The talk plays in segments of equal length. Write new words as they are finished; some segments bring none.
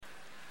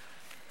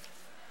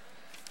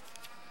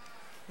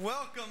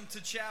Welcome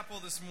to chapel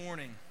this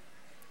morning.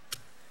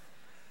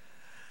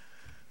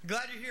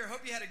 Glad you're here. Hope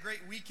you had a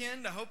great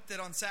weekend. I hope that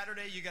on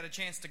Saturday you got a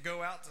chance to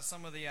go out to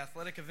some of the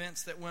athletic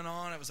events that went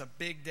on. It was a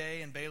big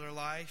day in Baylor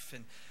life.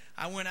 And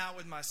I went out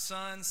with my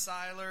son,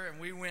 Siler,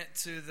 and we went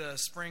to the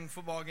spring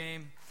football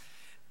game.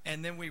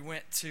 And then we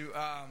went to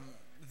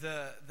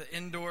the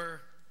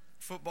indoor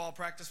football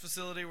practice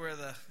facility where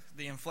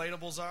the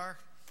inflatables are.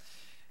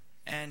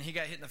 And he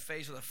got hit in the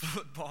face with a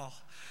football.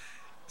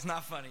 It's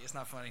not funny. It's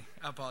not funny.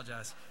 I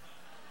apologize.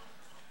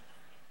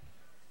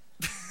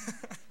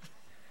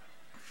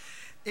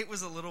 It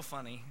was a little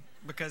funny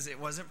because it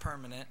wasn't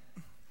permanent.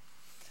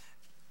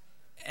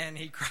 And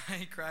he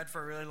cried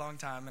for a really long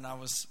time. And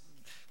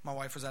my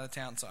wife was out of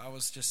town, so I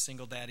was just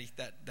single daddy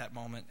that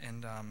moment.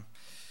 And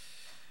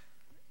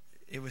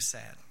it was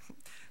sad.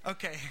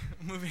 Okay,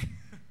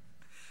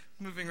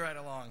 moving right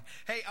along.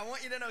 Hey, I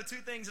want you to know two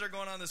things that are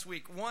going on this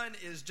week. One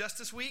is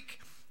Justice Week.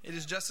 It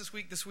is Justice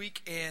Week this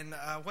week, and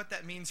what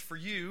that means for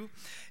you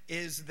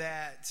is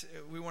that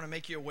we want to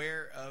make you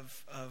aware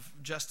of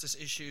justice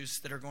issues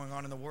that are going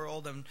on in the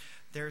world, and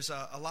there's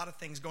a lot of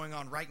things going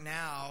on right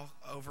now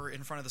over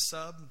in front of the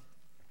sub,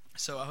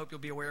 so I hope you'll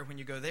be aware when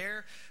you go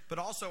there. But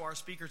also our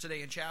speaker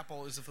today in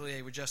chapel is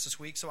affiliated with Justice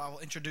Week, so I will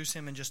introduce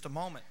him in just a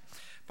moment.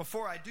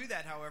 Before I do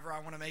that, however, I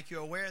want to make you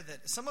aware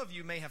that some of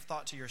you may have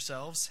thought to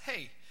yourselves,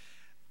 hey,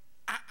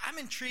 I'm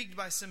intrigued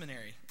by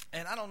seminary.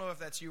 And I don't know if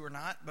that's you or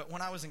not, but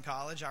when I was in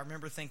college, I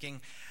remember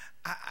thinking,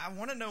 I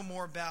want to know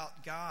more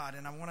about God,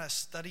 and I want to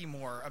study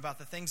more about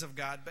the things of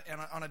God, but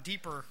on a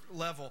deeper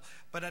level.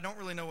 But I don't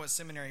really know what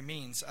seminary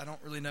means. I don't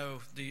really know.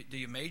 Do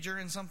you major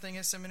in something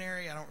at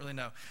seminary? I don't really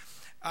know.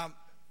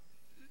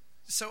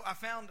 So I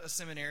found a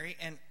seminary,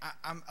 and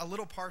I'm a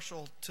little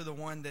partial to the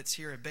one that's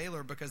here at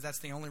Baylor because that's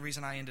the only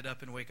reason I ended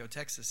up in Waco,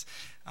 Texas.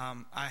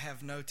 I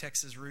have no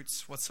Texas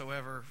roots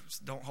whatsoever.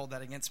 Don't hold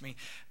that against me.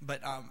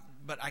 But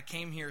I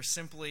came here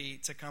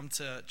simply to come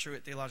to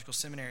Truett Theological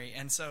Seminary.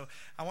 And so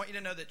I want you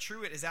to know that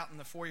Truett is out in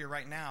the foyer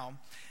right now,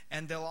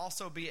 and they'll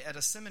also be at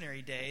a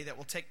seminary day that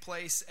will take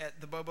place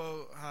at the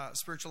Bobo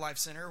Spiritual Life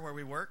Center where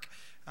we work,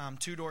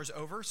 2 doors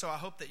over. So I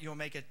hope that you'll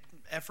make an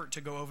effort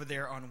to go over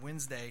there on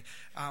Wednesday.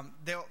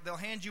 They'll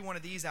hand you one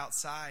of these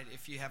outside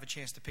if you have a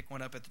chance to pick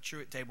one up at the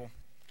Truett table,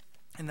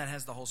 and that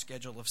has the whole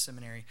schedule of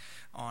seminary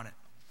on it.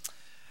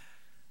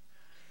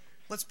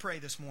 Let's pray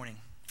this morning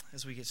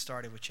as we get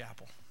started with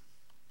chapel.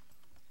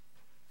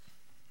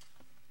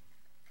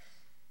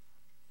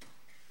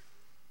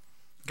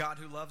 God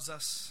who loves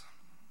us,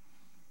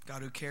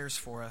 God who cares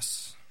for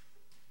us,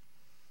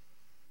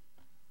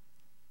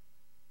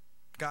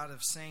 God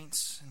of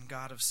saints and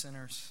God of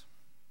sinners,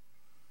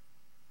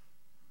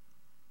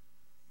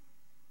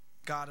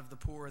 God of the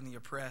poor and the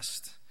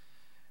oppressed,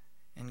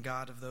 and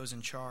God of those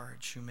in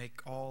charge who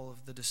make all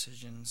of the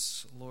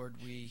decisions. Lord,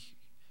 we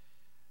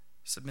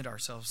submit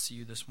ourselves to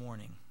you this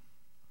morning,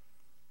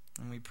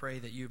 and we pray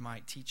that you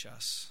might teach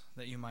us,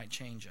 that you might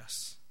change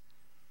us.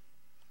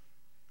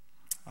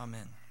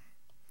 Amen.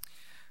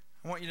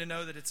 I want you to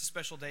know that it's a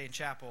special day in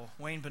chapel.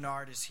 Wayne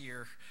Barnard is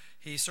here.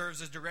 He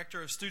serves as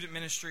Director of Student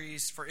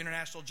Ministries for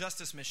International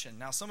Justice Mission.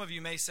 Now, some of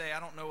you may say, I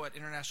don't know what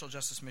International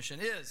Justice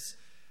Mission is.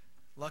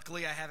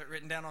 Luckily, I have it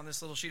written down on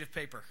this little sheet of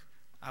paper.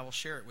 I will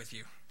share it with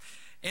you.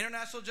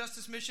 International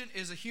Justice Mission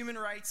is a human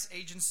rights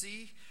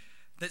agency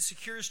that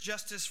secures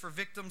justice for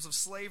victims of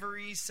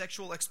slavery,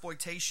 sexual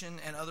exploitation,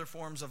 and other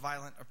forms of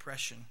violent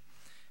oppression.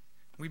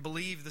 We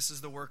believe this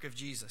is the work of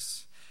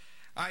Jesus.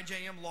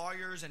 IJM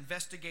lawyers,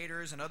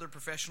 investigators, and other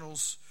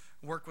professionals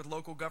work with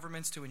local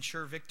governments to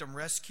ensure victim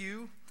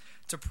rescue,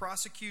 to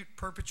prosecute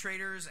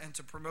perpetrators, and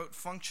to promote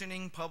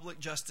functioning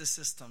public justice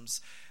systems.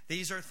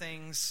 These are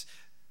things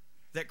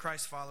that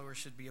Christ followers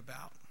should be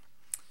about.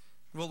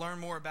 We'll learn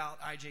more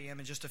about IJM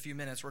in just a few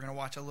minutes. We're going to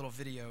watch a little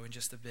video in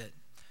just a bit.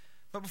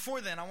 But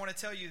before then, I want to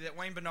tell you that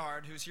Wayne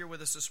Barnard, who's here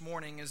with us this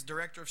morning, is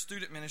Director of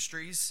Student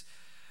Ministries.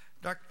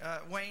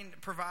 Wayne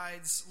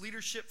provides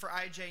leadership for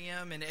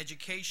IJM in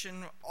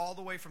education all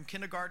the way from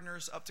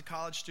kindergartners up to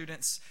college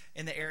students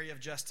in the area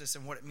of justice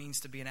and what it means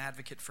to be an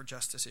advocate for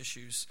justice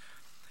issues.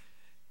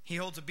 He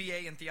holds a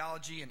BA in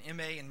theology, an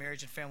MA in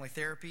marriage and family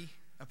therapy,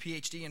 a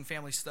PhD in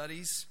family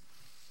studies.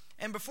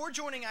 And before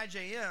joining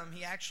IJM,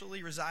 he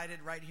actually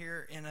resided right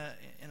here in a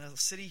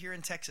city here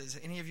in Texas.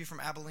 Any of you from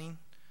Abilene?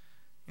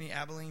 Any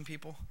Abilene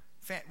people?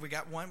 We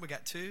got one, we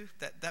got two.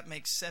 That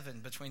makes 7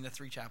 between the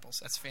 3 chapels.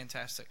 That's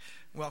fantastic.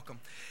 Welcome.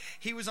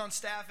 He was on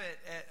staff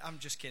at I'm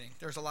just kidding.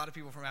 There's a lot of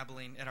people from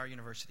Abilene at our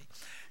university.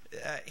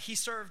 He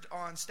served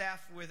on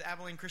staff with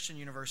Abilene Christian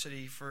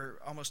University for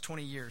almost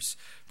 20 years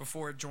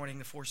before joining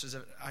the forces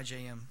of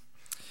IJM.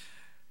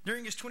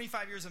 During his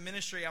 25 years of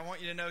ministry, I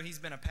want you to know he's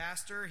been a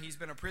pastor. He's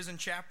been a prison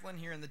chaplain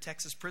here in the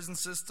Texas prison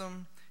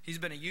system. He's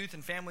been a youth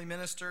and family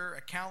minister,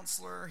 a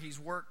counselor. He's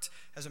worked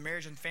as a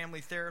marriage and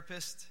family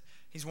therapist.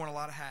 He's worn a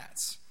lot of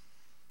hats.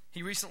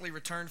 He recently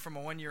returned from a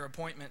 1-year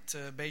appointment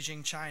to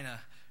Beijing, China,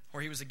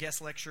 where he was a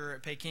guest lecturer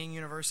at Peking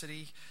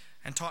University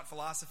and taught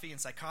philosophy and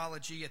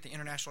psychology at the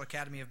International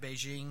Academy of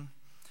Beijing.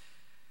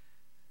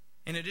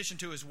 In addition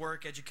to his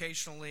work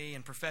educationally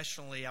and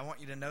professionally, I want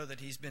you to know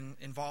that he's been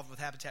involved with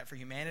Habitat for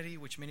Humanity,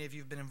 which many of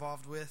you have been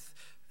involved with,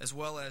 as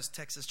well as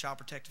Texas Child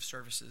Protective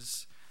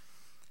Services.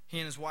 He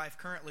and his wife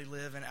currently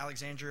live in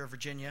Alexandria,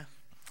 Virginia,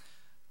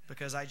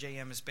 because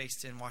IJM is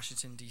based in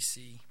Washington,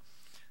 D.C.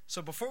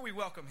 So before we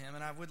welcome him,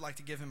 and I would like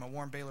to give him a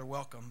warm Baylor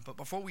welcome, but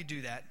before we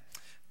do that,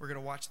 we're going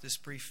to watch this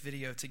brief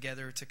video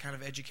together to kind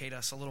of educate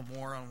us a little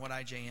more on what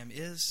IJM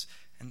is,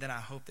 and then I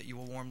hope that you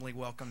will warmly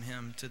welcome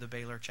him to the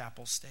Baylor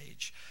Chapel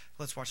stage.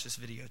 Let's watch this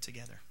video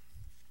together.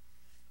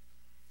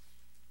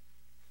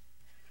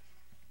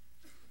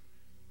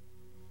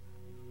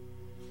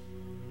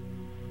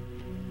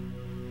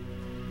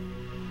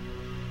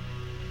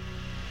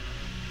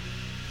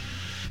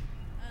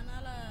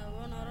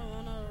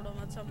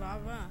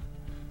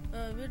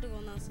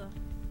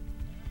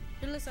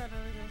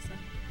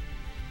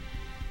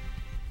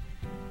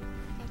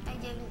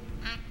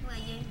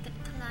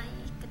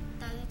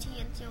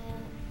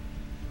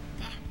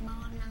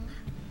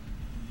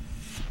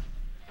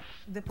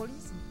 The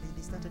police,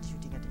 they started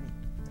shooting at me.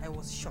 I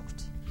was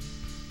shocked.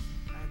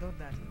 I thought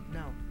that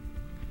now,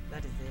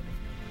 that is the end of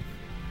my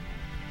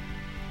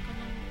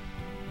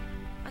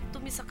life. At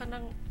tumisa ka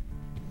ng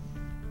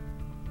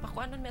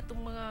pakuanon mi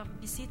atong mga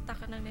bisita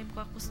ka ng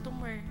mga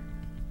customer.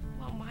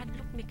 Wow,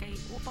 mahadlok mi kay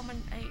upa man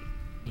ay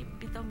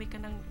bitaw mi ka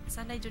ng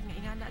sanay jud nga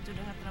ingana jud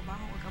nga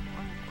trabaho ug amo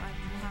ang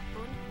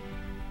buhaton.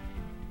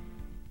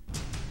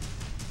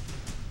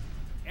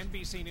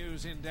 NBC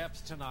News In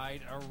Depth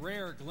tonight, a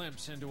rare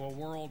glimpse into a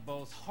world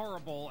both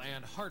horrible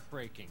and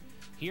heartbreaking.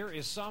 Here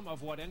is some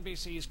of what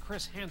NBC's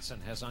Chris Hansen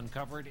has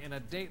uncovered in a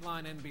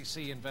Dateline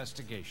NBC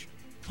investigation.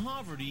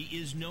 Poverty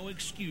is no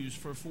excuse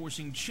for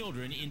forcing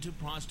children into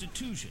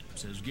prostitution,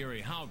 says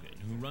Gary Haugen,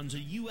 who runs a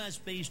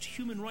U.S.-based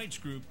human rights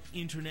group,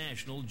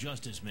 International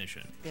Justice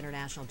Mission. The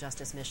International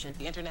Justice Mission.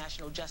 The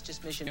International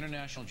Justice Mission.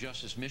 International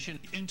Justice Mission.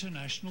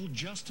 International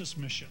Justice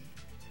Mission.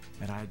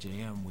 At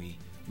IJM, we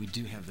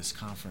do have this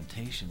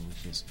confrontation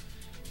with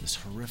this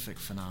horrific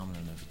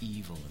phenomenon of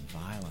evil and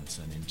violence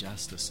and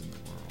injustice in the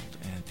world,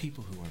 and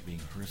people who are being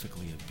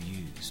horrifically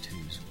abused,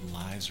 whose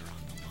lives are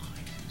on the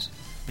line, whose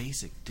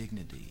basic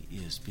dignity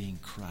is being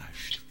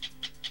crushed.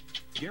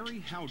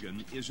 Gary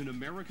Haugen is an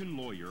American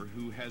lawyer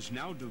who has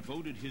now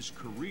devoted his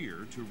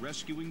career to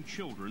rescuing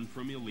children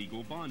from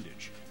illegal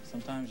bondage.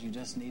 Sometimes you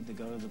just need to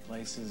go to the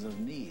places of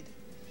need,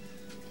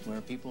 where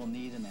people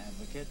need an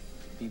advocate.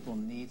 People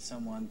need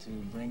someone to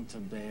bring to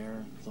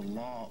bear the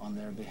law on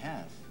their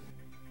behalf.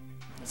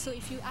 So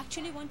if you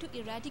actually want to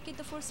eradicate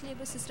the forced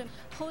labor system,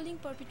 holding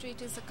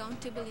perpetrators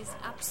accountable is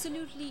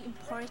absolutely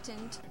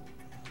important.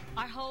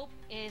 Our hope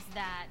is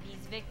that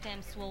these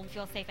victims will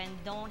feel safe and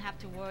don't have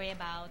to worry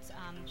about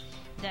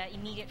the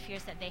immediate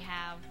fears that they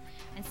have.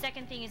 And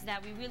second thing is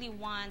that we really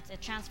want a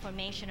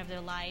transformation of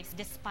their lives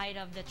despite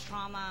of the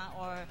trauma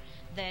or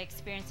the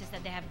experiences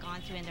that they have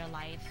gone through in their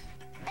life.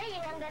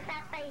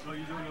 Oh,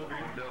 you doing over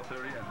here? Del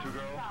 30 and 2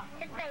 girls.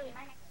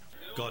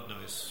 God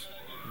knows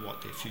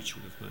what their future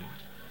would have been.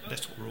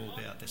 That's what we're all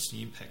about. That's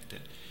the impact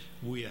that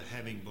we are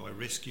having by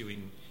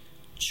rescuing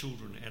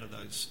children out of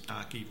those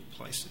dark, evil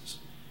places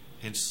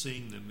and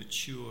seeing them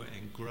mature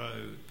and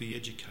grow, be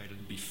educated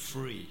and be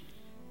free.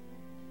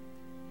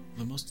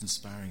 The most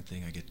inspiring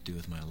thing I get to do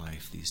with my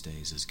life these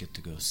days is get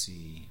to go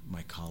see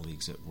my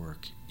colleagues at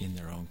work in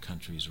their own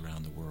countries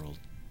around the world.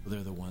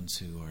 They're the ones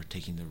who are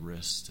taking the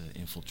risks to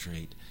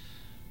infiltrate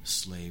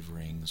slave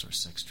rings or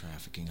sex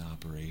trafficking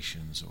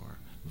operations or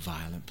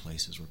violent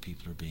places where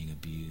people are being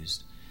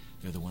abused.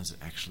 They're the ones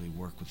that actually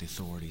work with the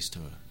authorities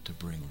to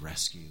bring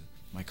rescue.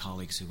 My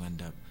colleagues who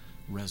end up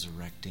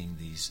resurrecting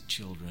these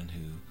children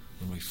who,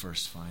 when we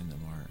first find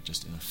them, are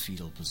just in a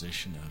fetal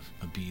position of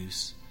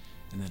abuse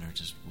and then are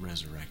just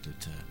resurrected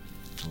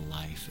to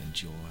life and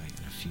joy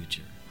and a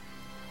future.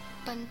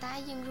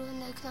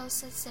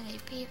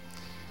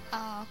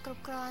 គ្រ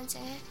ប់គ្រាន់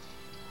ចឹង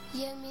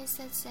យើងមាន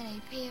សិទ្ធិសេរី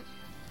ភាព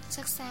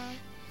សិក្សា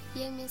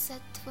យើងមានសិ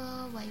ទ្ធិធ្វើ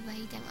អ្វី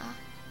ៗទាំងអស់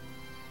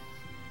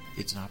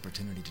It's an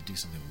opportunity to do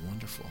something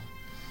wonderful,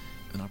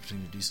 an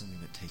opportunity to do something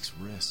that takes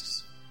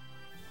risks.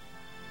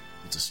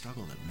 It's a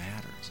struggle that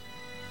matters.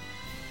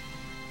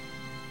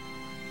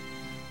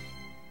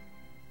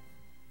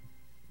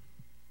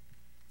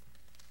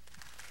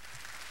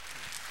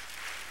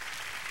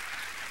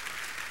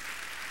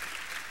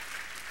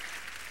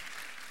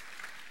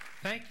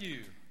 Thank you.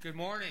 Good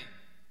morning.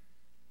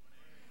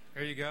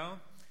 There you go.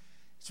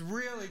 It's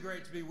really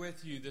great to be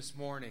with you this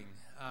morning.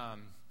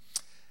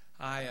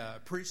 I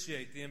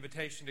appreciate the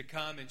invitation to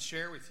come and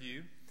share with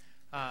you.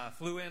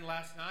 Flew in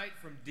last night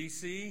from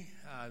D.C.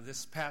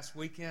 This past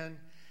weekend.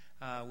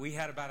 We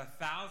had about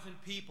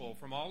 1,000 people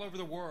from all over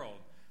the world,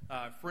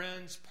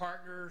 friends,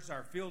 partners,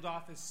 our field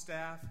office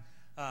staff,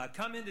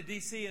 come into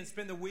D.C. and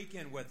spend the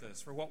weekend with us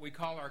for what we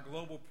call our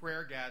global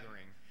prayer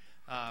gathering,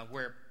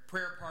 where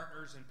prayer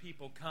partners and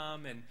people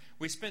come, and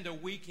we spend a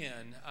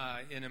weekend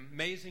in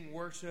amazing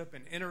worship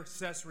and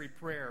intercessory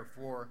prayer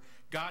for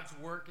God's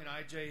work in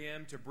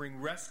IJM to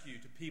bring rescue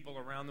to people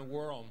around the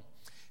world.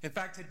 In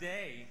fact,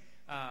 today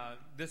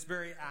this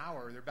very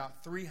hour, there are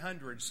about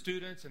 300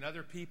 students and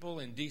other people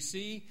in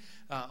D.C.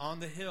 On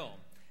the Hill,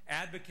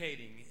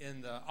 advocating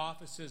in the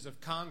offices of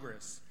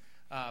Congress,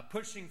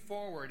 pushing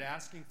forward,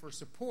 asking for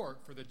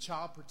support for the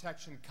Child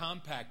Protection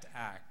Compact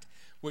Act,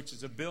 which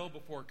is a bill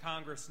before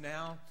Congress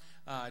now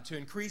to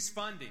increase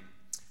funding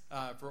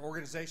for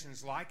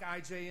organizations like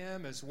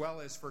IJM, as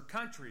well as for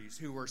countries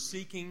who are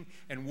seeking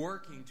and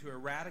working to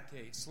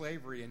eradicate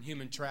slavery and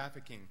human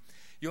trafficking.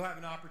 You'll have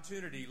an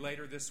opportunity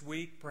later this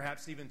week,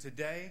 perhaps even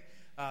today.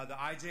 The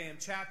IJM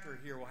chapter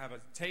here will have a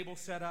table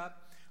set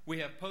up. We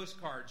have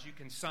postcards you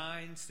can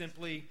sign,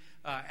 simply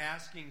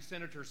asking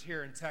senators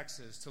here in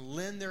Texas to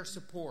lend their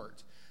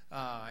support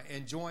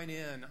and join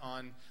in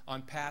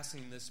on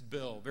passing this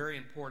bill, very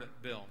important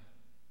bill.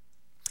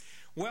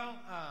 Well,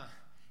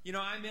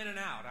 I'm in and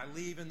out. I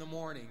leave in the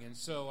morning, and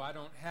so I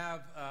don't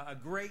have a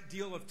great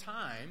deal of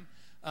time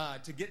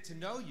to get to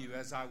know you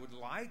as I would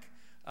like.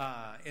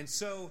 And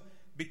so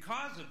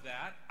because of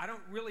that, I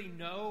don't really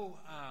know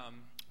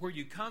where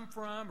you come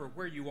from or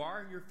where you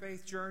are in your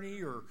faith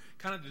journey or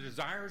kind of the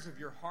desires of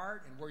your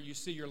heart and where you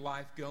see your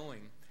life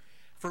going.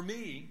 For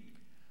me,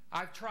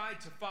 I've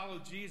tried to follow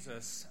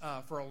Jesus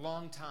for a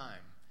long time,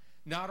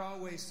 not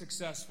always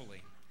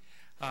successfully.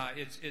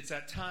 It's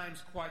at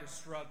times quite a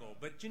struggle.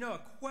 But, a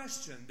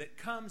question that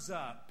comes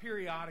up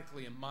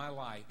periodically in my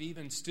life,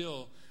 even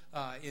still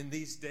in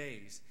these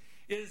days,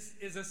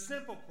 is a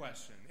simple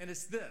question, and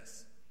it's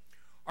this.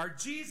 Are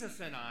Jesus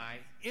and I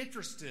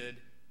interested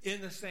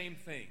in the same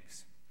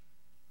things?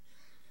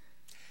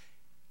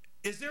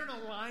 Is there an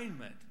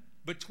alignment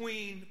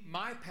between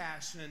my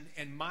passion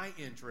and my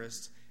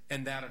interest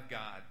and that of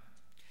God?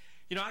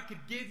 I could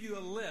give you a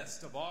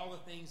list of all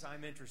the things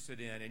I'm interested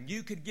in, and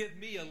you could give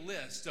me a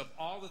list of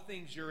all the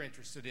things you're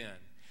interested in.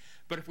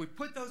 But if we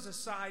put those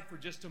aside for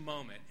just a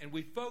moment and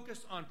we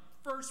focus on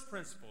first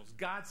principles,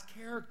 God's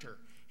character,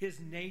 His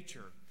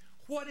nature,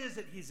 what is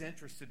it He's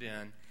interested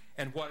in,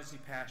 and what is He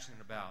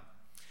passionate about?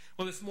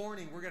 Well, this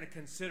morning we're going to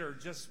consider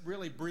just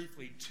really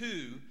briefly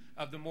two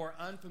of the more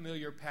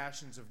unfamiliar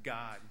passions of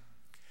God.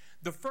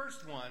 The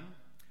first one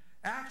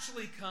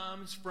actually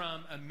comes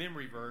from a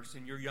memory verse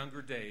in your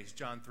younger days,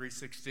 John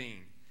 3:16.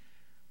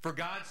 For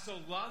God so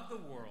loved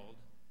the world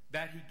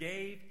that He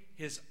gave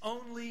His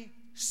only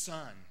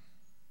Son.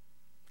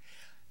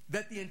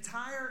 That the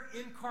entire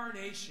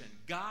incarnation,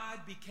 God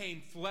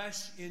became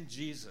flesh in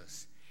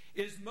Jesus,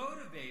 is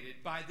motivated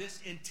by this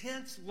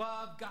intense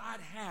love God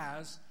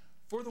has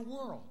for the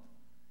world.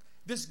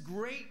 This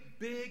great,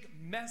 big,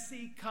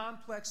 messy,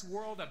 complex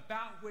world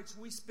about which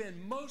we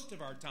spend most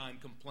of our time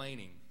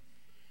complaining.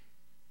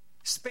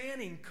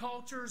 Spanning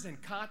cultures and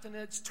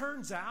continents,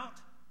 turns out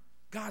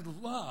God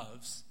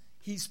loves,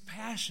 He's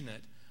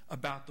passionate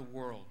about the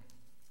world.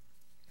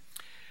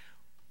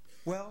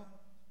 Well,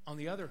 on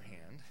the other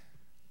hand,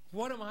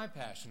 what am I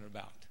passionate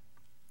about?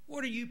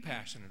 What are you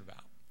passionate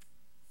about?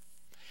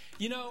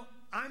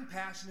 I'm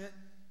passionate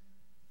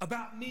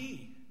about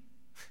me.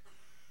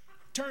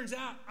 Turns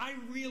out I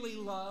really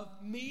love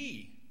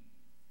me.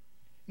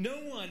 No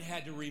one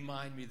had to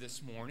remind me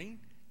this morning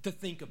to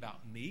think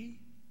about me.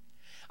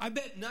 I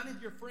bet none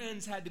of your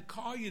friends had to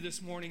call you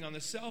this morning on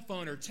the cell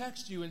phone or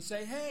text you and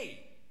say,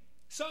 hey,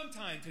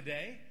 sometime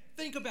today,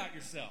 think about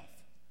yourself.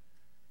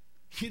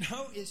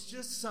 It's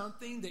just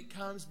something that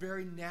comes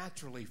very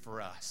naturally for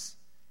us,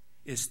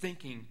 is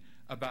thinking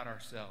about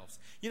ourselves.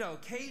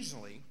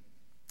 Occasionally,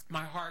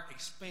 my heart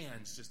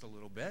expands just a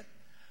little bit.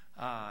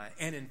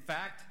 And in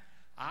fact,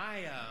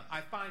 I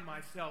find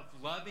myself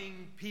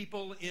loving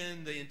people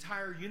in the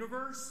entire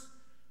universe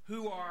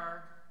who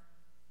are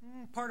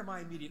part of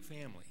my immediate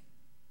family.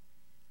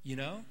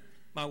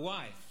 My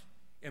wife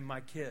and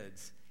my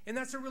kids. And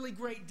that's a really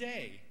great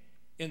day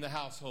in the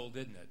household,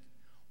 isn't it?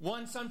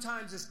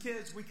 Sometimes as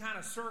kids, we kind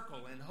of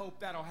circle and hope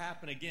that'll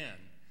happen again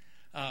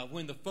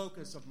when the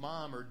focus of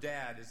mom or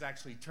dad is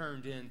actually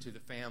turned into the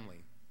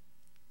family.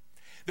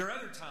 There are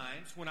other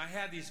times when I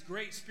have these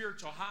great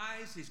spiritual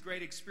highs, these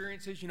great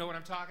experiences, you know what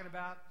I'm talking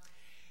about?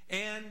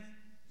 And,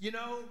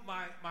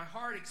 my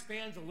heart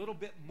expands a little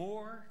bit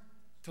more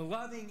to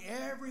loving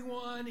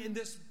everyone in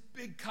this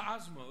big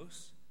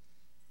cosmos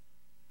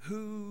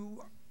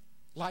who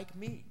like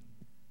me,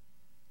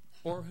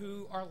 or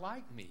who are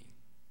like me,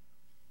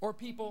 or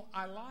people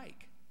I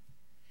like.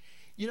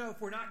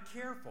 If we're not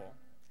careful,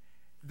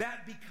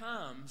 that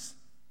becomes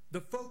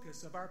the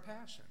focus of our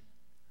passion.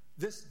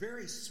 This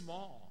very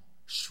small,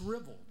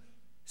 shriveled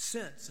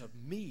sense of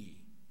me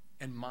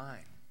and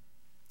mine.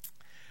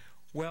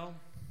 Well,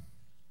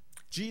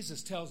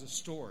 Jesus tells a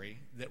story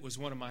that was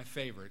one of my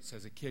favorites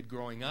as a kid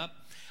growing up.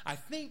 I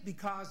think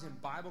because in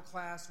Bible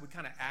class we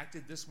kind of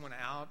acted this one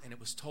out and it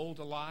was told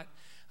a lot.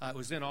 It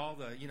was in all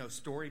the,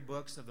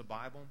 storybooks of the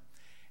Bible.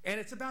 And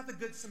it's about the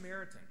Good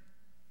Samaritan.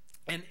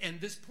 And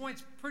this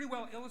point's pretty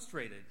well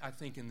illustrated, I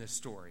think, in this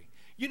story.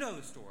 You know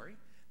the story.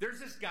 There's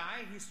this guy,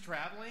 he's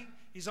traveling,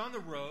 he's on the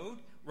road,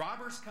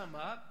 robbers come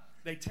up,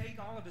 they take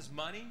all of his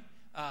money,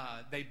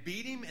 they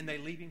beat him, and they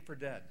leave him for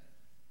dead.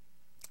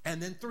 And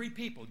then 3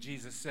 people,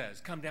 Jesus says,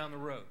 come down the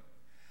road.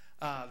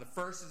 The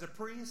first is a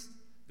priest,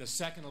 the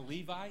second a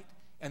Levite,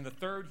 and the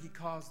third he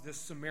calls this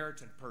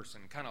Samaritan person,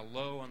 kind of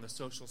low on the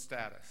social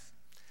status.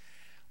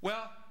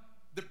 Well,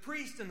 the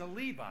priest and the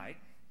Levite,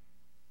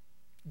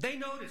 they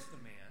notice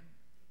the man,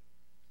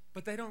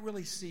 but they don't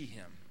really see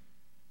him.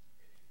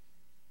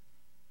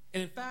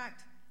 And in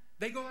fact,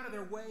 they go out of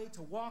their way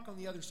to walk on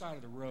the other side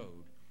of the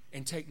road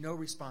and take no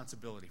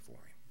responsibility for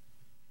him.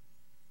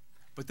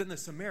 But then the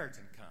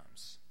Samaritan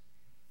comes.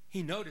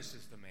 He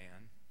notices the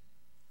man.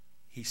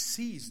 He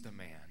sees the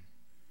man.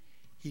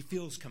 He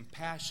feels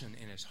compassion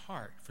in his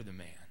heart for the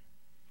man.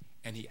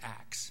 And he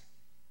acts.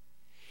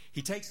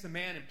 He takes the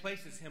man and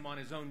places him on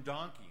his own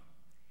donkey.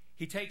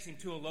 He takes him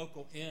to a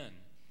local inn.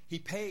 He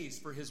pays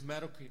for his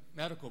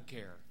medical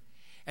care.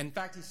 And in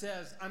fact, he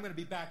says, I'm going to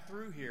be back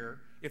through here.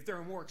 If there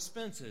are more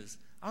expenses,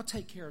 I'll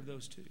take care of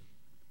those too.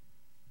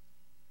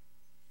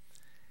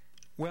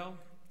 Well,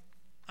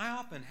 I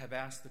often have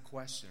asked the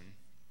question,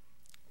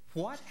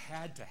 what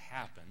had to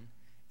happen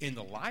in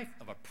the life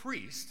of a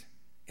priest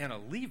and a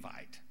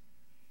Levite,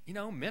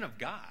 men of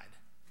God?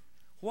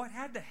 What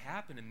had to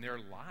happen in their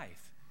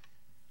life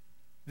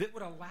that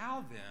would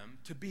allow them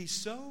to be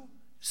so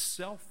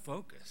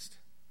self-focused,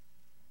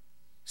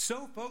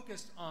 so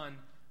focused on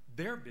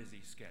their busy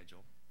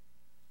schedule,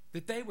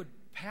 that they would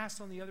pass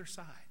on the other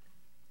side?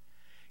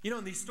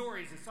 In these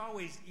stories, it's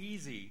always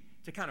easy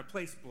to kind of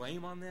place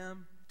blame on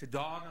them, to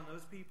dog on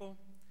those people.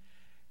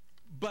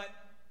 But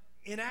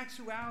in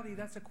actuality,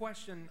 that's a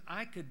question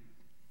I could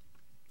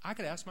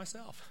ask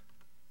myself.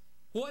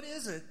 What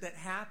is it that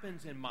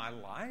happens in my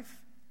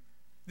life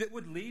that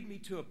would lead me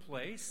to a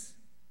place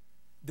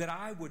that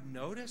I would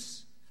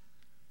notice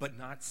but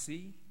not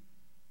see,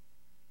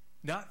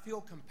 not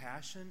feel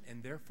compassion,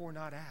 and therefore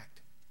not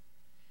act?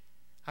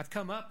 I've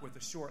come up with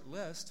a short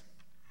list.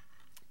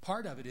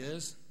 Part of it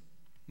is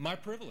my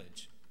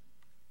privilege.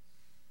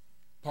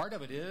 Part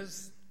of it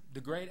is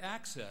the great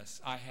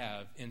access I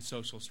have in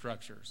social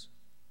structures.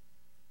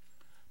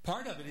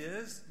 Part of it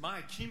is my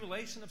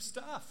accumulation of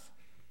stuff.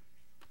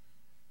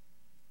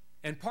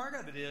 And part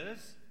of it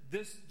is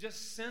this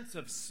just sense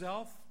of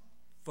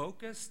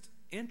self-focused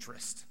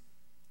interest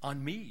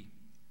on me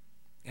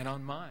and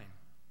on mine.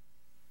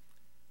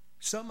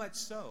 So much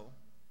so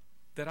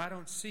that I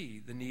don't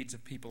see the needs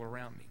of people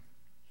around me.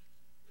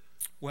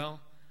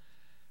 Well,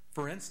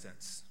 for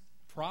instance,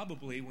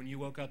 probably when you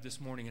woke up this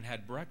morning and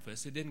had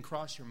breakfast, it didn't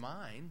cross your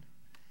mind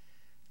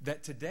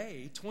that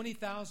today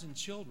 20,000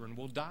 children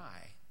will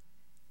die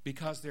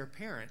because their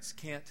parents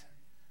can't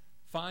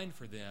find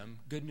for them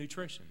good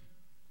nutrition.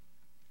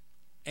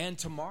 And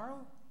tomorrow,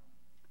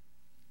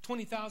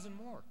 20,000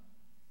 more.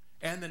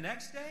 And the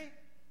next day,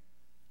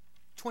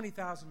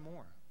 20,000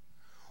 more.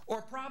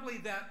 Or probably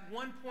that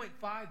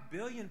 1.5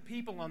 billion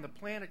people on the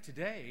planet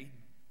today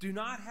do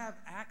not have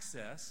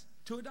access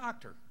to a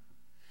doctor.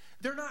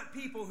 They're not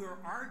people who are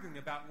arguing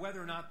about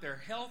whether or not their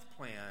health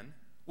plan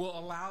will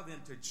allow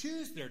them to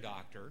choose their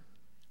doctor.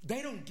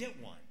 They don't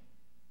get one.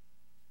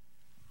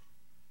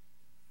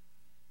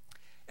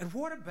 And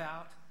what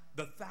about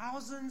the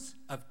thousands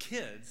of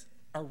kids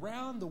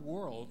around the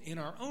world in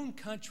our own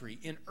country,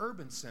 in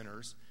urban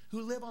centers,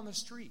 who live on the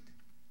street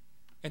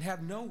and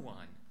have no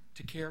one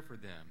to care for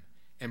them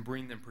and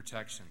bring them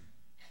protection?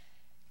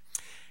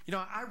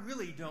 I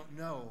really don't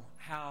know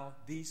how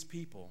these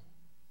people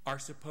are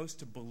supposed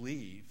to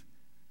believe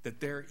that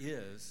there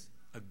is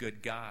a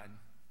good God.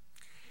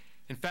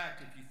 In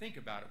fact, if you think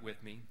about it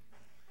with me,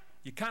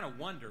 you kind of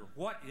wonder,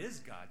 what is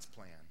God's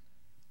plan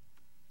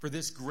for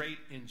this great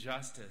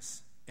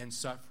injustice and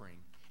suffering,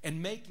 and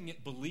making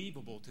it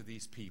believable to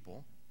these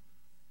people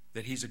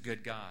that He's a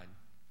good God?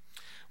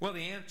 Well,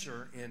 the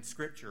answer in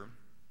Scripture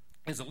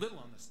is a little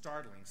on the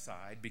startling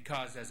side,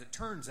 because as it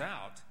turns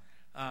out,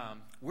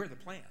 we're the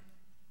plan.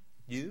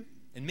 You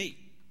and me.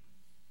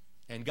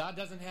 And God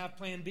doesn't have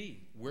plan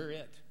B. We're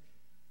it.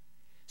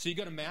 So you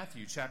go to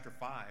Matthew chapter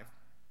 5.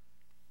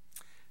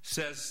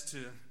 Says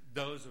to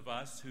those of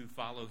us who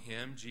follow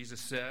Him, Jesus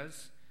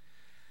says,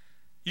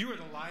 "You are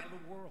the light of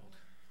the world.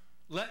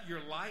 Let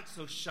your light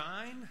so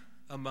shine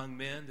among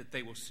men that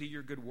they will see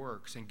your good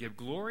works and give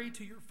glory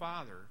to your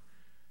Father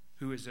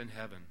who is in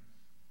heaven."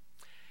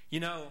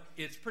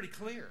 It's pretty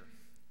clear.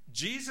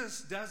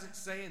 Jesus doesn't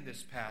say in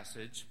this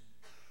passage,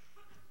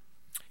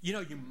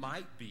 you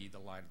might be the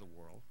light of the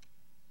world,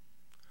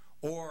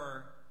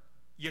 or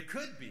you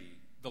could be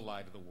the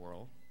light of the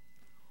world,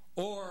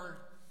 or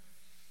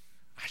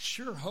I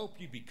sure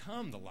hope you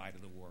become the light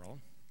of the world.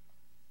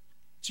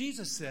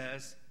 Jesus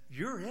says,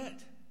 you're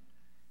it.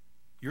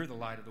 You're the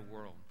light of the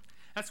world.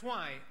 That's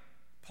why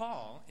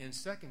Paul in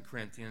 2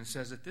 Corinthians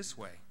says it this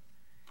way: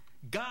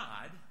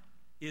 God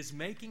is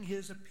making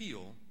His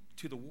appeal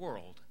to the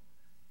world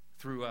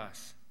through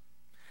us.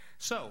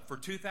 So, for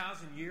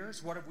 2,000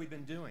 years, what have we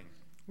been doing?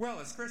 Well,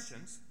 as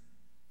Christians,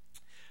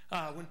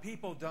 when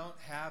people don't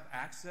have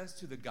access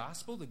to the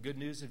gospel, the good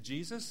news of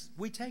Jesus,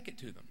 we take it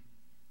to them.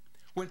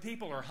 When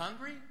people are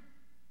hungry,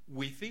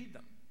 we feed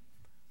them.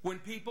 When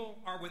people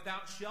are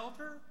without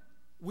shelter,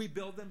 we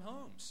build them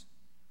homes.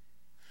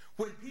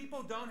 When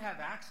people don't have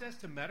access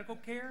to medical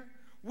care,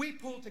 We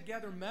pull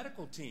together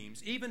medical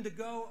teams, even to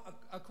go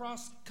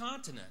across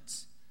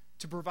continents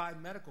to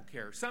provide medical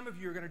care. Some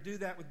of you are going to do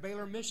that with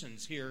Baylor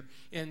Missions here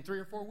in 3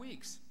 or 4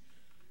 weeks.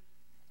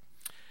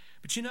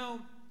 But you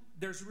know,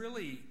 there's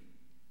really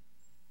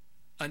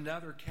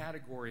another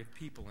category of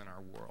people in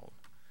our world.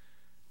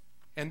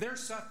 And they're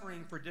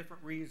suffering for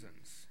different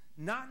reasons.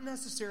 Not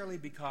necessarily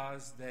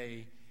because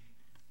they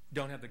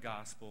don't have the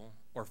gospel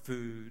or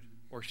food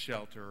or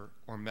shelter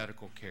or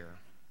medical care.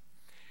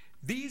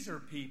 These are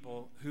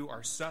people who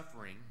are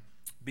suffering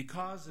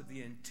because of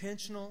the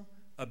intentional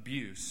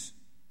abuse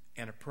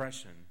and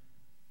oppression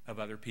of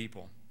other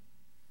people.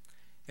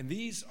 And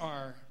these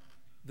are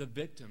the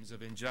victims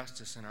of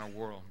injustice in our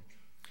world.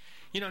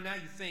 You know, now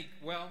you think,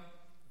 well,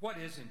 what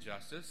is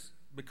injustice?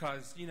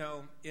 Because, you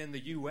know, in the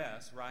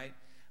U.S., right,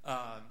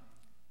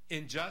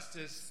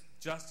 injustice,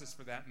 justice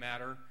for that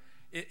matter,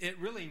 it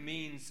really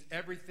means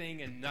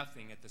everything and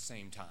nothing at the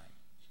same time.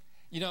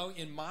 You know,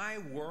 in my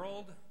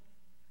world,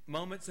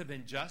 moments of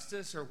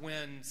injustice are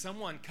when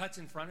someone cuts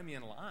in front of me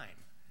in line,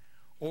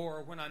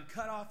 or when I'm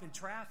cut off in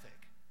traffic,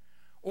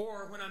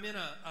 or when I'm in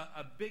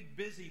a big,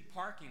 busy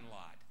parking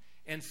lot,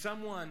 and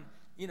someone,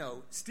 you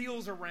know,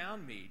 steals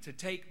around me to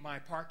take my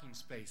parking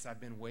space I've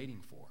been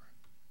waiting for.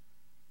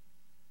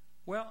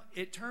 Well,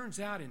 it turns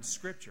out in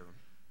Scripture,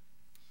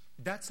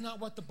 that's not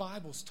what the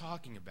Bible's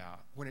talking about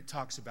when it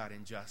talks about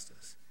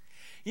injustice.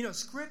 You know,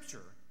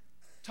 Scripture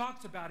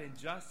talks about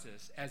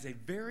injustice as a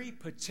very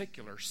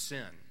particular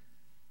sin.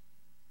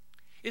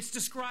 It's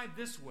described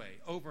this way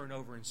over and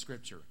over in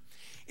Scripture.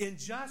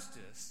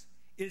 Injustice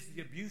is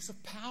the abuse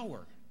of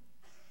power.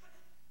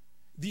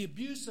 The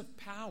abuse of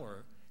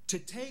power to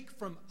take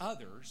from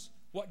others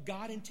what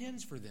God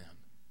intends for them.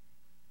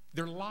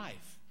 Their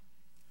life,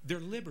 their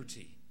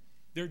liberty,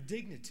 their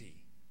dignity,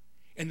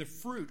 and the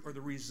fruit or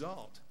the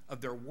result of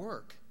their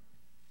work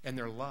and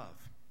their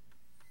love.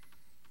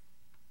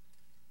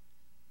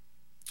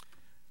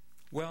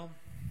 Well,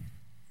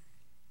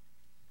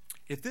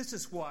 if this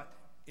is what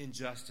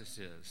injustice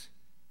is,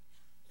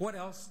 what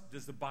else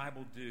does the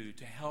Bible do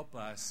to help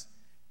us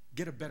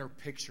get a better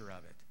picture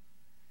of it?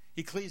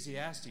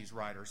 Ecclesiastes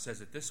writer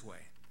says it this way: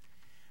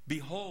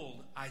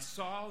 "Behold, I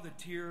saw the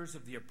tears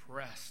of the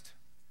oppressed,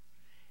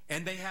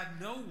 and they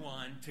had no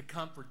one to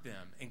comfort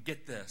them." And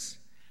get this,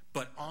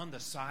 but on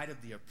the side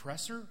of the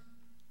oppressor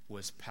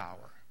was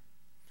power.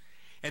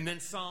 And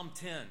then Psalm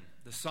 10,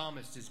 the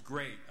psalmist is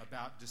great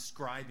about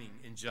describing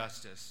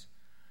injustice.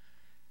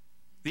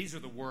 These are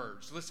the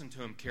words. Listen to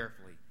them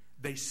carefully.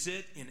 "They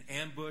sit in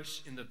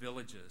ambush in the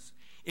villages.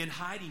 In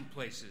hiding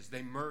places,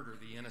 they murder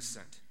the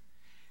innocent.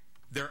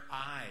 Their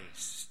eyes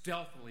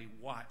stealthily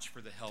watch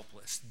for the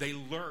helpless. They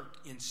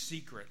lurk in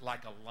secret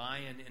like a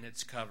lion in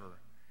its cover.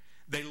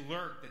 They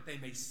lurk that they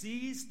may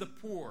seize the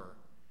poor.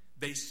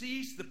 They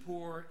seize the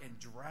poor and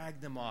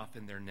drag them off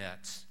in their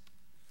nets."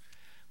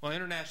 Well,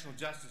 International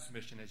Justice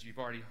Mission, as you've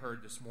already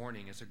heard this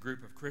morning, is a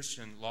group of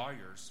Christian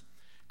lawyers,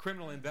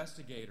 criminal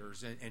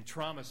investigators, and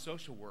trauma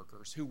social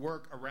workers who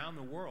work around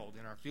the world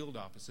in our field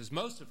offices,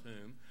 most of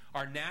whom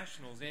are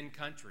nationals in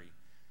country,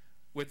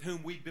 with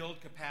whom we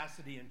build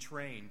capacity and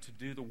train to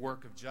do the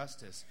work of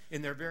justice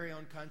in their very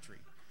own country,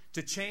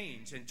 to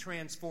change and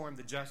transform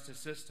the justice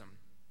system.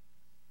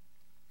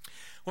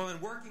 Well,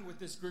 in working with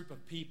this group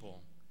of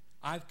people,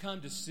 I've come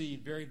to see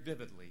very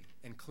vividly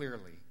and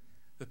clearly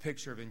the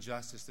picture of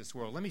injustice in this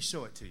world. Let me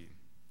show it to you.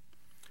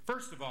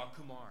 First of all,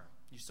 Kumar.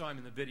 You saw him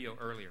in the video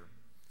earlier.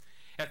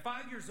 At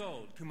 5 years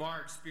old,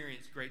 Kumar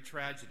experienced great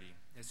tragedy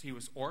as he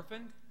was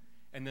orphaned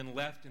and then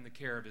left in the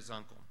care of his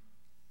uncle.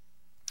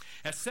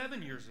 At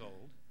 7 years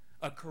old,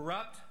 a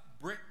corrupt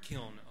brick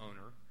kiln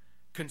owner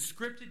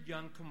conscripted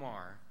young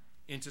Kumar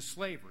into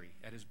slavery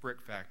at his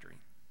brick factory.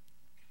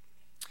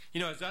 You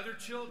know, as other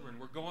children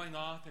were going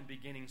off and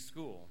beginning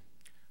school,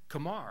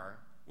 Kumar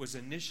was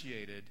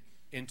initiated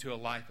into a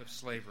life of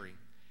slavery.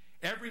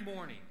 Every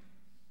morning,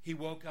 he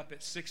woke up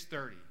at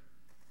 6:30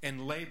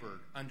 and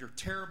labored under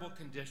terrible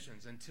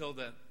conditions until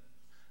the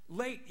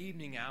late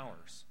evening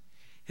hours.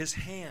 His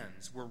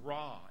hands were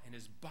raw and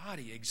his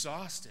body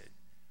exhausted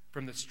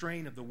from the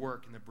strain of the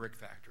work in the brick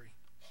factory.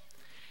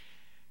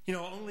 You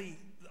know,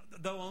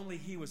 though only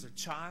he was a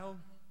child,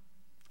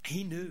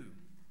 he knew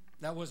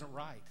that wasn't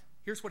right.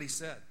 Here's what he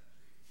said.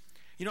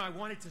 "You know, I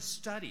wanted to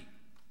study.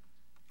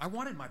 I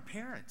wanted my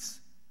parents.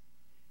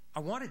 I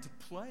wanted to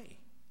play.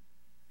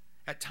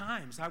 At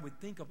times, I would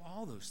think of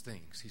all those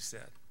things," he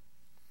said.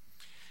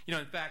 You know,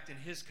 in fact, in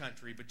his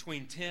country,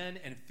 between 10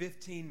 and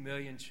 15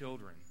 million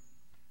children,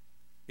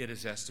 it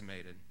is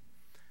estimated,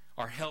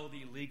 are held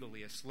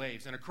illegally as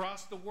slaves. And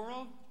across the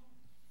world,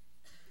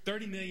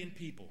 30 million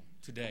people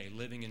today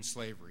living in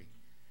slavery,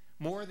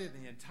 more than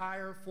the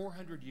entire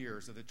 400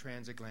 years of the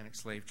transatlantic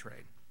slave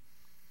trade.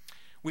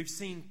 We've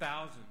seen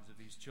thousands of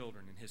these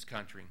children in his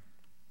country.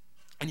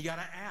 And you got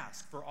to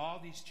ask, for all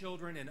these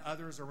children and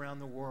others around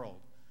the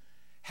world,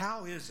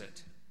 how is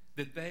it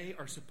that they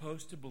are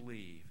supposed to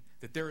believe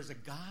that there is a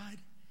God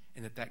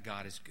and that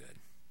God is good?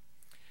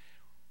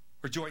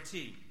 Or Joy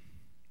T.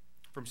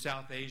 from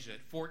South Asia,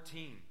 at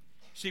 14,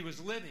 she was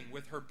living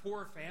with her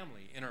poor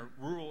family in a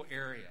rural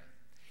area.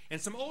 And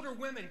some older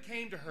women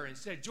came to her and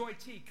said, Joy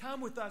T,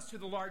 come with us to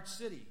the large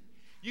city.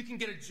 You can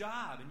get a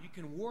job and you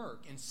can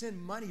work and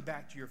send money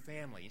back to your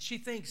family. And she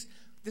thinks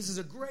this is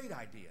a great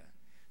idea.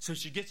 So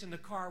she gets in the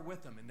car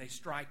with them and they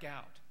strike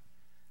out.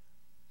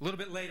 A little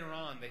bit later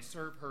on, they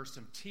serve her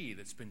some tea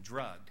that's been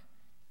drugged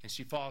and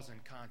she falls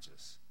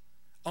unconscious,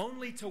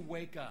 only to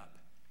wake up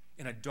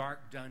in a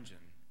dark dungeon.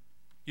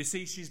 You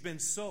see, she's been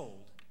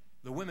sold.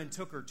 The women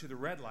took her to the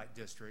red light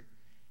district,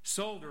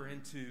 sold her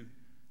into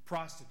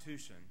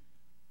prostitution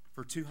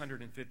for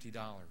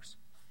 $250.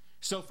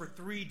 So for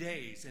 3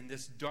 days in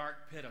this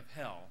dark pit of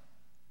hell,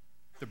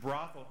 the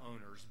brothel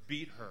owners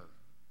beat her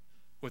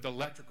with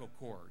electrical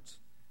cords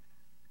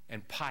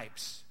and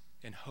pipes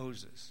and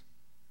hoses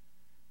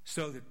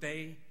so that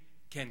they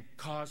can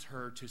cause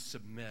her to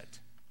submit.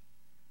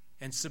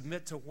 And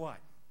submit to what?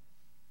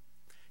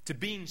 To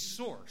being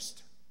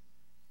sourced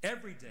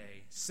every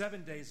day,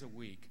 7 days a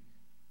week,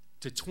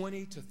 to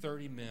 20 to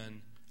 30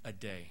 men a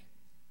day.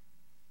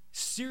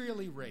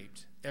 Serially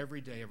raped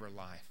every day of her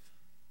life.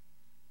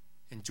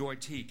 And Joy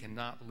T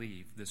cannot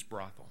leave this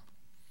brothel.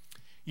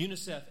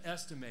 UNICEF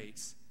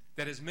estimates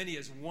that as many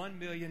as 1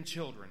 million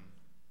children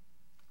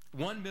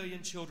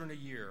a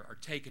year are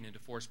taken into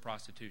forced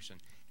prostitution.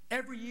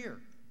 Every year,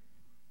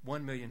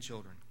 1 million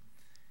children.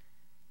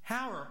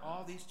 How are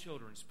all these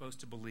children supposed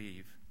to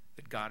believe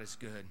that God is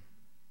good?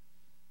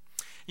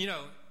 You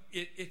know,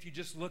 if you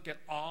just look at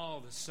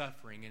all the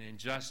suffering and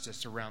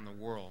injustice around the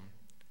world,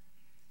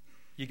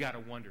 you got to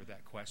wonder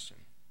that question.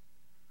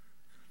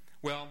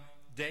 Well,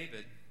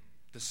 David,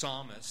 the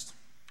psalmist,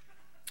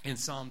 in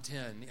Psalm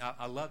 10,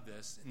 I love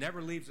this. It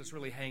never leaves us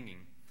really hanging.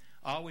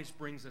 Always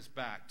brings us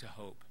back to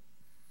hope.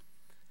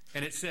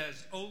 And it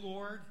says, O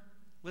Lord,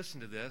 listen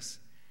to this,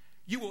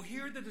 you will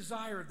hear the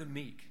desire of the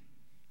meek.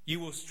 You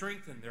will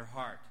strengthen their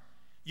heart.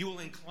 You will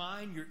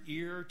incline your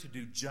ear to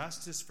do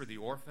justice for the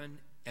orphan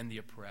and the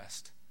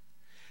oppressed,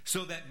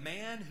 so that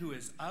man who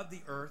is of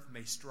the earth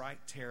may strike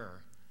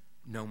terror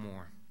no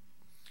more.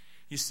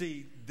 You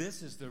see,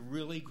 this is the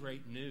really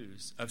great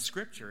news of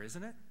Scripture,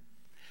 isn't it?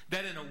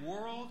 That in a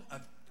world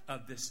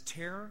of this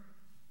terror,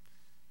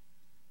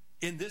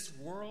 in this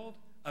world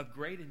of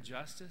great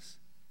injustice,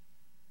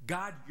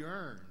 God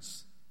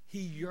yearns. He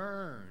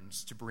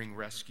yearns to bring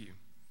rescue.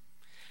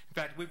 In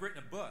fact, we've written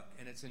a book,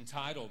 and it's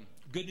entitled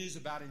Good News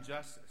About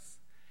Injustice.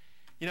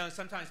 You know,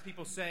 sometimes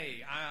people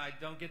say, I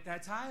don't get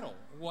that title.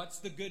 What's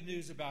the good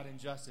news about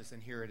injustice?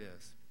 And here it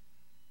is.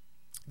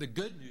 The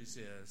good news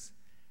is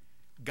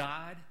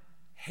God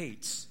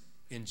hates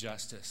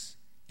injustice,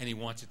 and he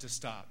wants it to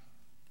stop.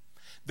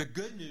 The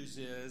good news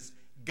is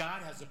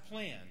God has a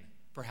plan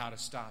for how to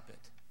stop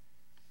it.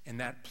 And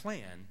that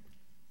plan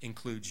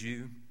includes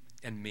you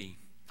and me.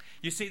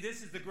 You see,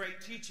 this is the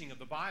great teaching of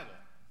the Bible.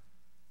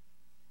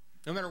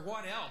 No matter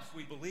what else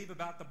we believe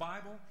about the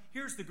Bible,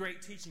 here's the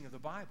great teaching of the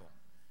Bible.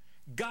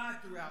 God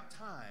throughout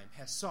time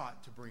has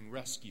sought to bring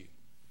rescue.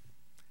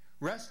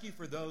 Rescue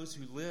for those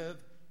who live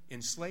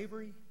in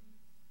slavery,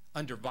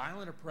 under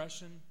violent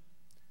oppression,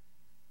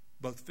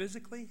 both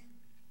physically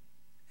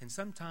and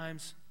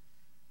sometimes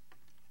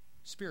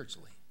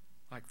spiritually,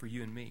 like for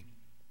you and me.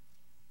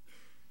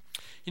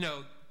 You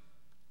know,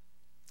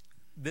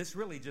 this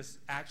really just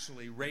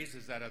actually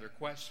raises that other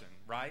question,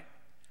 right?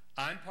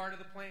 I'm part of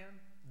the plan.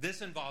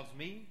 This involves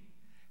me.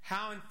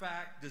 How, in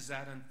fact, does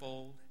that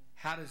unfold?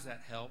 How does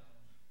that help?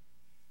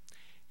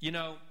 You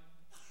know,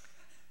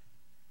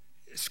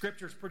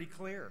 Scripture's pretty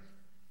clear.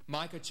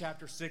 Micah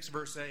chapter 6,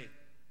 verse 8.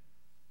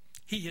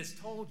 He has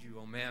told you,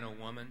 O man, O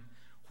woman,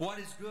 what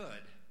is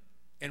good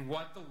and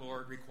what the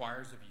Lord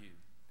requires of you,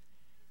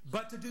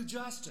 but to do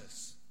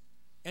justice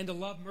and to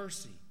love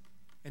mercy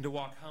and to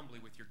walk humbly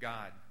with your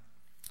God.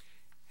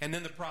 And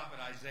then the prophet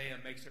Isaiah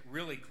makes it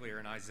really clear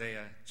in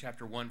Isaiah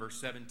chapter 1, verse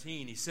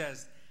 17. He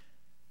says,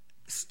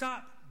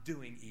 stop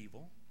doing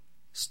evil,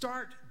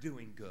 start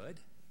doing good,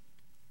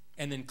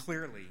 and then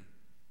clearly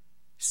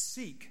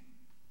seek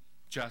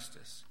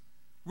justice.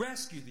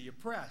 Rescue the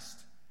oppressed,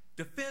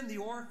 defend the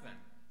orphan,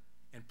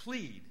 and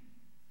plead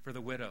for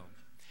the widow.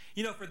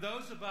 You know, for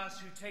those of us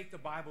who take the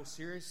Bible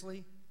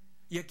seriously,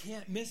 you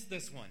can't miss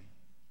this one.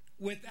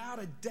 Without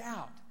a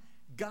doubt,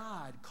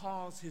 God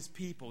calls his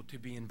people to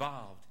be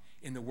involved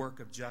in the work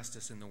of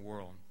justice in the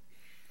world.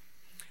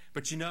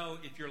 But you know,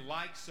 if you're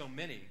like so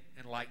many,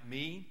 and like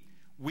me,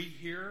 we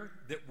hear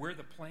that we're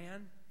the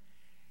plan,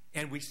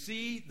 and we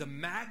see the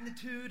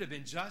magnitude of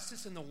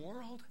injustice in the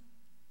world,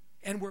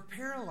 and we're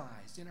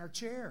paralyzed in our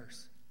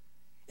chairs.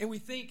 And we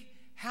think,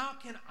 how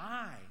can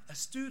I, a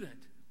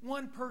student,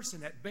 one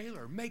person at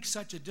Baylor, make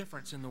such a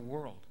difference in the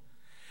world?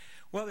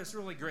 Well, there's a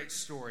really great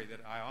story that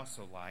I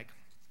also like.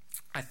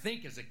 I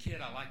think as a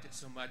kid I liked it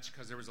so much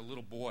because there was a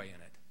little boy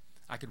in it.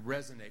 I could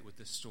resonate with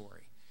this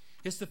story.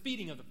 It's the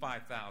feeding of the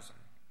 5,000.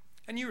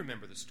 And you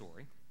remember the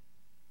story.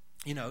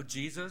 You know,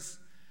 Jesus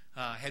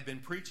had been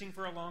preaching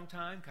for a long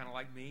time, kind of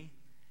like me.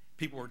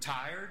 People were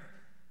tired.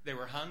 They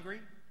were hungry.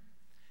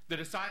 The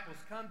disciples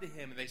come to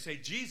him and they say,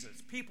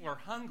 Jesus, people are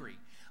hungry.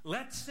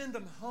 Let's send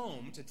them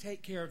home to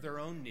take care of their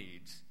own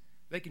needs.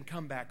 They can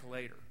come back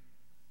later.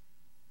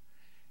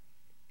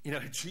 You know,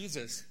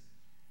 Jesus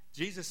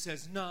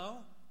says,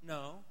 no,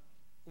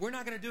 we're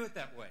not going to do it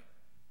that way.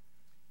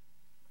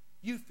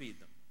 You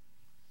feed them.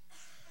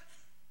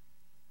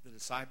 The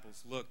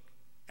disciples look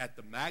at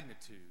the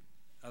magnitude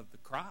of the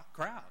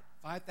crowd,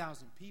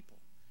 5,000 people.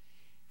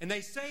 And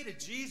they say to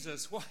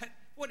Jesus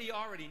what he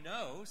already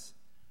knows.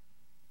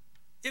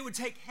 It would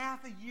take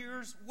half a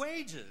year's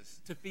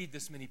wages to feed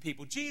this many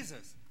people.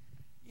 Jesus,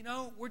 you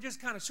know, we're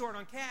just kind of short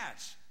on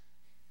cash.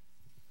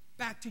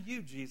 Back to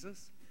you,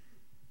 Jesus.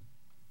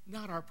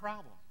 Not our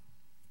problem.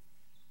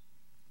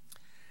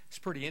 It's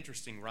pretty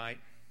interesting, right?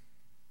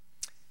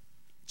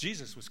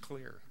 Jesus was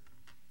clear.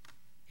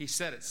 He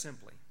said it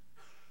simply.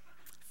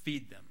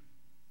 Feed them.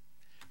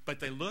 But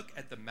they look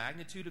at the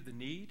magnitude of the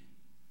need,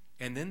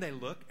 and then they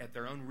look at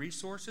their own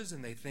resources,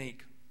 and they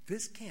think,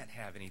 this can't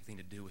have anything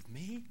to do with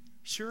me.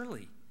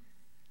 Surely.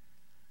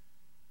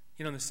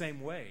 You know, in the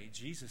same way,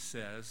 Jesus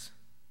says,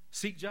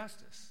 seek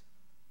justice.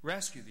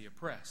 Rescue the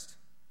oppressed.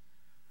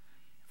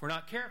 If we're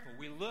not careful,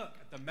 we look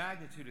at the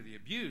magnitude of the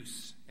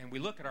abuse, and we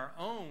look at our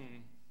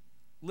own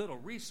little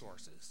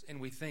resources, and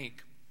we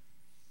think,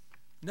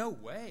 no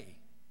way.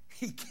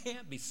 He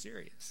can't be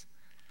serious.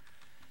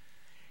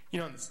 You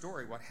know, in the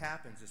story, what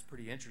happens is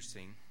pretty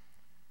interesting.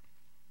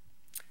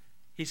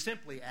 He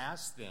simply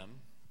asks them,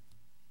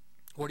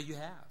 what do you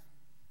have?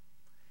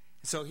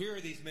 So here are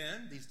these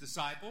men, these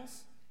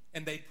disciples,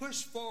 and they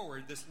push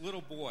forward this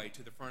little boy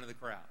to the front of the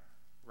crowd,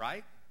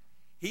 right?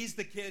 He's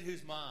the kid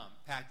whose mom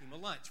packed him a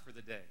lunch for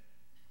the day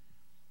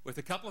with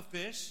a couple of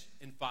fish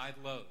and 5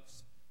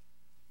 loaves.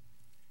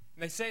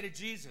 And they say to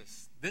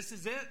Jesus, this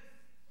is it.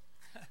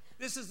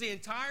 This is the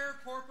entire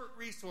corporate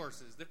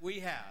resources that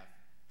we have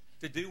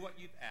to do what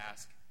you've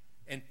asked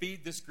and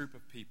feed this group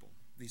of people,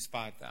 these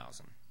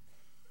 5,000.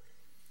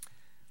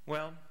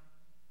 Well,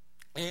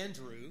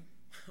 Andrew,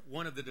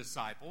 one of the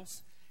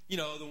disciples, you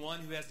know, the one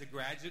who has the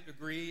graduate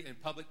degree in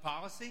public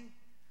policy,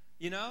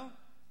 you know,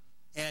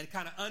 and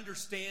kind of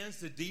understands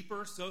the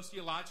deeper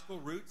sociological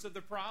roots of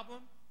the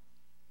problem,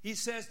 he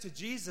says to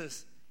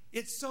Jesus,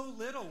 it's so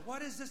little.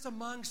 What is this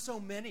among so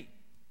many?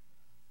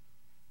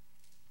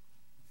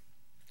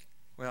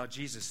 Well,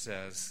 Jesus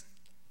says,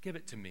 give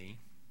it to me.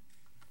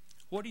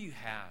 What do you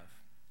have?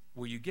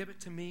 Will you give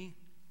it to me?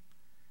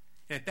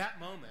 And at that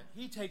moment,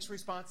 he takes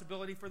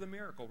responsibility for the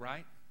miracle,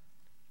 right?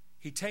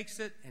 He takes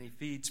it and he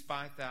feeds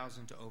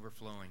 5,000 to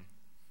overflowing.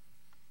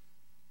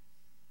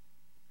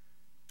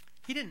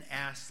 He didn't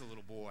ask the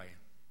little boy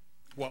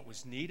what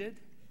was needed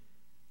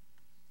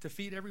to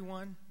feed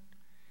everyone.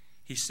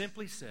 He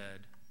simply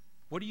said,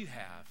 what do you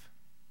have?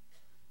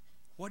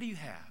 What do you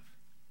have?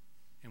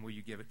 And will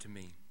you give it to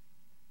me?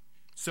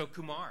 So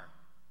Kumar,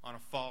 on a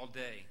fall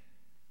day,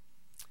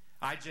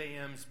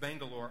 IJM's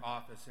Bangalore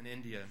office in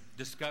India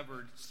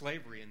discovered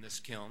slavery in this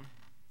kiln,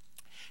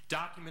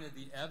 documented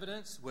the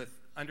evidence with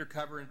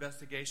undercover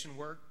investigation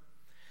work.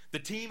 The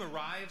team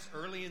arrives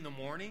early in the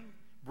morning,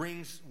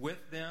 brings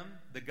with them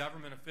the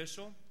government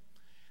official.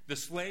 The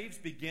slaves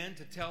begin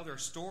to tell their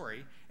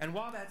story, and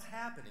while that's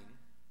happening,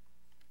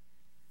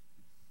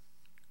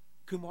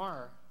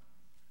 Kumar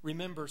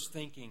remembers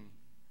thinking,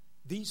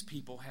 these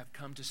people have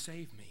come to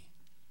save me.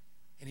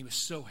 And he was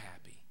so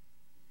happy.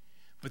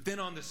 But then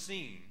on the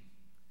scene,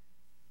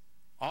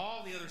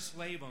 all the other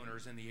slave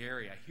owners in the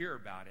area hear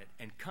about it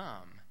and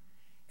come,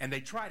 and they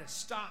try to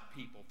stop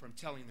people from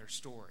telling their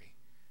story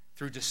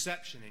through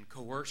deception and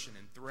coercion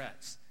and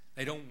threats.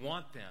 They don't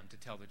want them to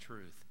tell the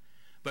truth.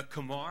 But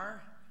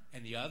Kumar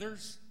and the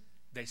others,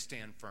 they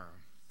stand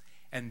firm.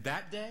 And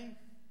that day,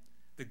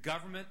 the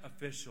government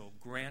official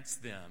grants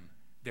them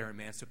their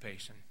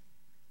emancipation.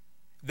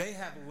 They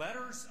have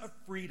letters of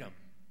freedom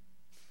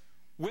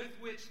with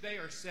which they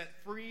are set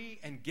free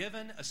and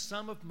given a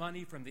sum of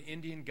money from the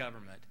Indian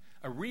government,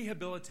 a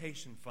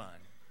rehabilitation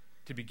fund,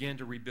 to begin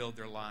to rebuild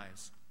their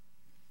lives.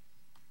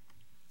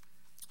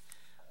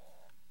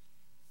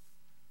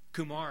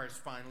 Kumar is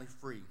finally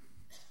free.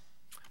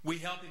 We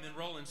help him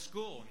enroll in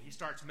school, and he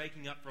starts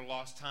making up for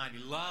lost time.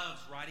 He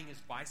loves riding his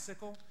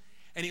bicycle,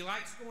 and he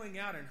likes going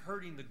out and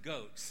herding the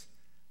goats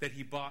that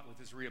he bought with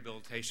his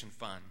rehabilitation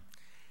fund.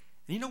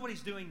 And you know what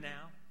he's doing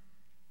now?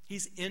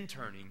 He's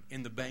interning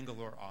in the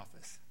Bangalore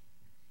office.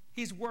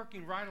 He's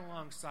working right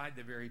alongside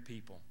the very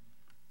people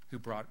who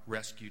brought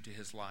rescue to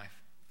his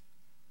life.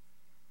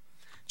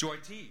 Joy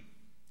T,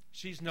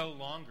 she's no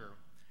longer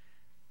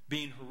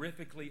being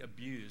horrifically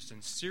abused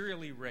and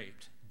serially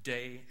raped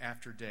day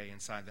after day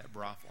inside that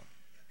brothel.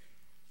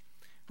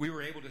 We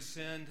were able to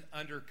send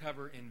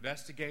undercover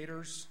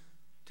investigators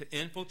to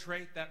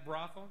infiltrate that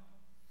brothel,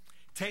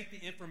 take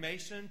the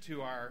information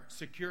to our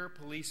secure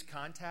police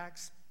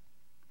contacts,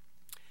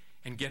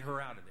 and get her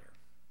out of there.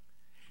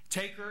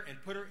 Take her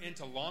and put her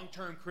into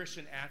long-term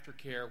Christian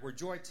aftercare where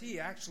Joy T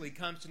actually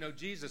comes to know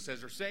Jesus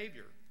as her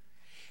Savior.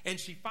 And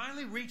she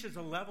finally reaches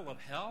a level of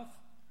health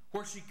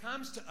where she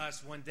comes to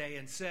us one day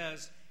and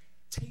says,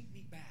 take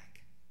me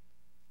back.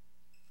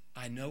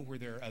 I know where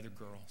there are other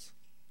girls.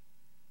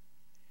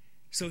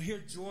 So here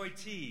Joy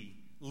T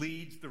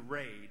leads the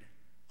raid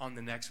on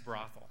the next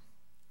brothel.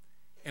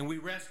 And we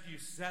rescue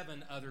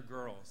 7 other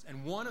girls.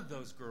 And one of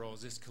those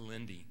girls is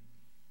Kalindi.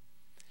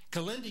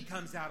 Kalindi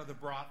comes out of the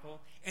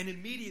brothel and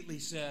immediately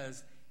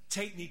says,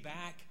 take me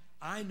back.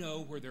 I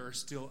know where there are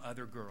still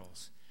other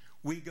girls.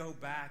 We go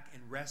back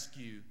and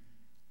rescue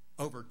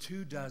over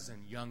 24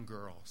 young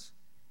girls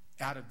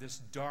out of this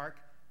dark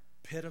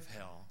pit of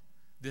hell,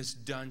 this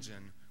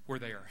dungeon where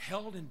they are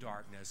held in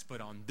darkness.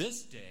 But on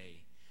this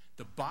day,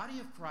 the body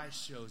of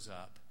Christ shows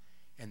up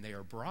and they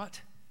are brought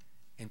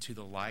into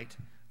the light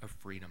of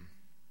freedom.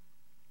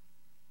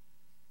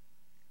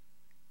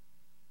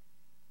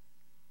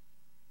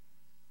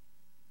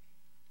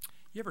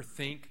 You ever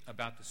think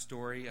about the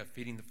story of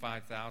feeding the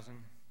 5,000?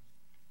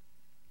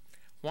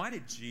 Why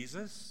did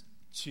Jesus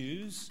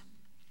choose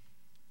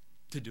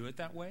to do it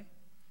that way?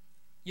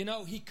 You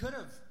know, he could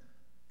have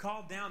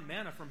called down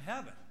manna from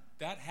heaven.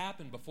 That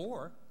happened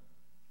before,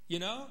 you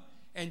know,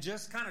 and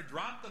just kind of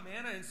drop the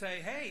manna and say,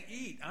 hey,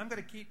 eat. I'm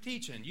going to keep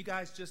teaching. You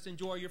guys just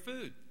enjoy your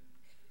food.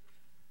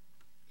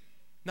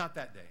 Not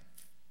that day.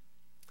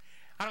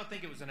 I don't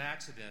think it was an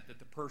accident that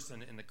the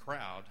person in the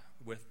crowd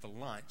with the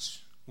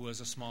lunch was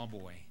a small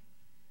boy.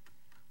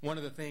 One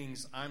of the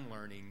things I'm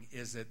learning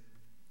is that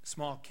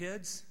small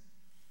kids,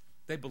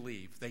 they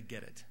believe, they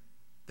get it,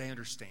 they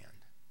understand.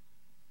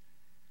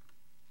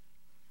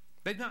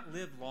 They've not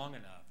lived long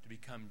enough to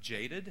become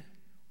jaded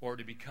or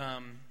to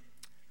become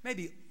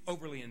maybe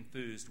overly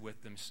enthused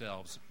with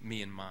themselves,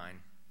 me and mine.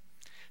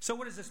 So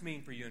what does this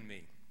mean for you and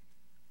me?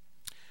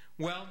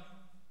 Well,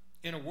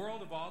 in a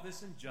world of all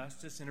this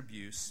injustice and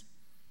abuse,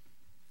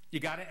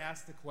 you got to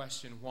ask the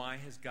question, why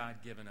has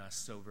God given us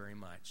so very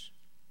much?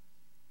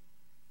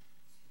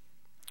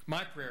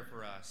 My prayer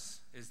for us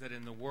is that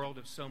in the world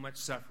of so much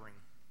suffering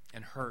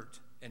and hurt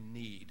and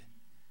need,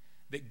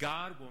 that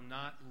God will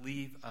not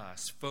leave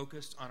us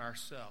focused on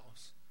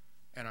ourselves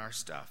and our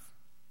stuff,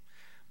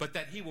 but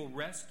that he will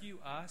rescue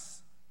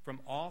us from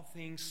all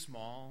things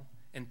small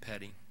and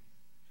petty.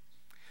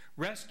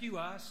 Rescue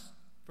us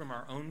from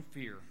our own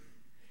fear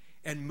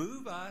and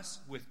move us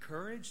with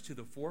courage to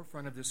the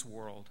forefront of this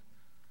world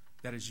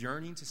that is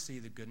yearning to see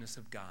the goodness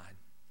of God,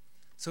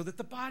 so that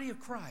the body of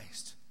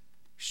Christ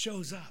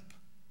shows up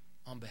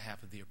on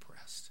behalf of the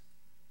oppressed.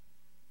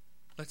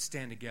 Let's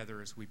stand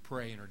together as we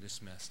pray and are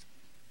dismissed.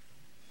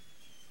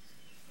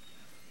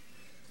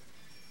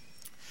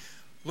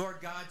 Lord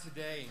God,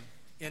 today,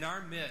 in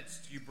our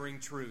midst, you bring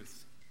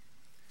truth.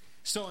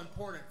 So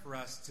important for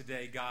us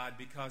today, God,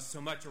 because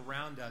so much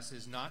around us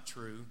is not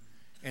true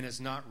and is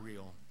not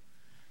real.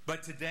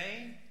 But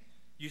today,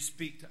 you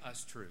speak to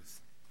us truth.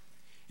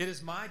 It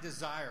is my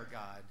desire,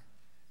 God,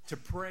 to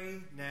pray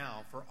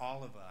now for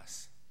all of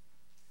us.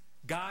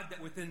 God,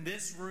 that within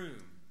this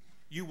room,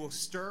 you will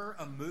stir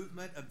a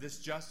movement of this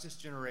justice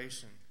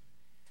generation.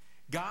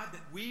 God,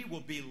 that we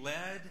will be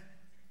led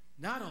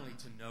not only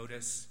to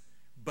notice,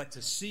 but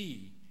to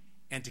see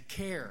and to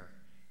care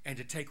and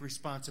to take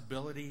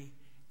responsibility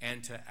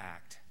and to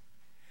act.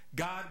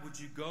 God, would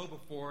you go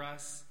before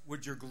us?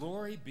 Would your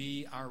glory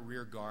be our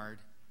rear guard?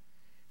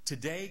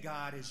 Today,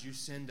 God, as you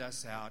send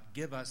us out,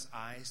 give us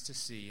eyes to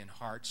see and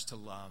hearts to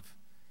love.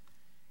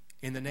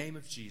 In the name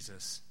of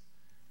Jesus,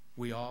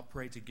 we all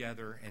pray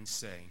together and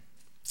say,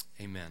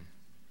 amen.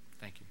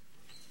 Thank you.